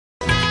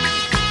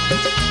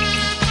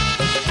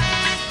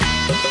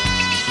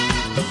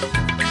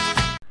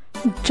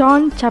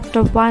John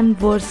chapter 1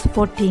 verse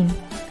 14.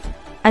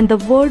 And the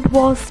Word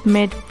was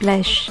made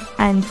flesh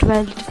and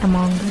dwelt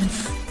among us.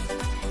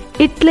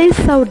 It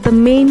lays out the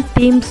main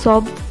themes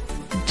of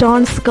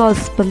John's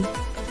Gospel: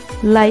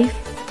 life,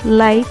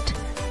 light,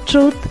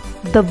 truth,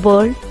 the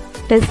world,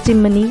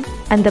 testimony,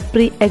 and the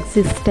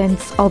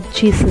pre-existence of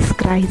Jesus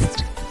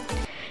Christ.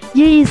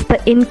 He is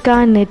the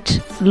incarnate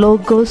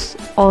Logos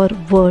or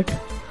Word,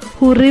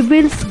 who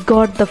reveals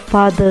God the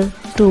Father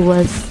to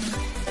us.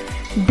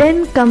 Then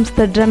comes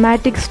the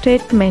dramatic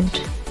statement,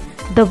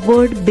 the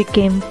Word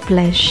became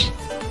flesh.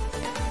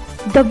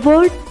 The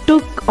Word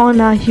took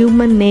on our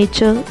human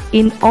nature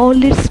in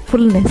all its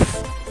fullness.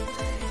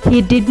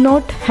 He did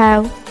not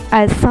have,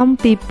 as some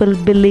people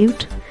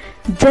believed,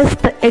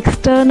 just the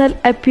external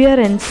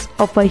appearance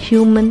of a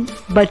human,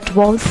 but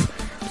was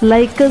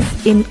like us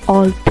in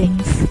all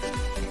things.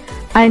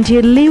 And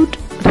he lived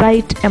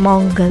right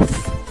among us.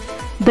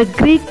 The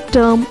Greek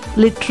term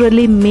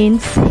literally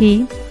means he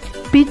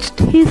pitched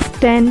his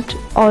tent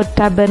or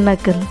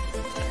tabernacle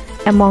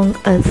among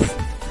us.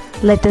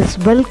 Let us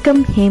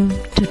welcome him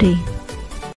today.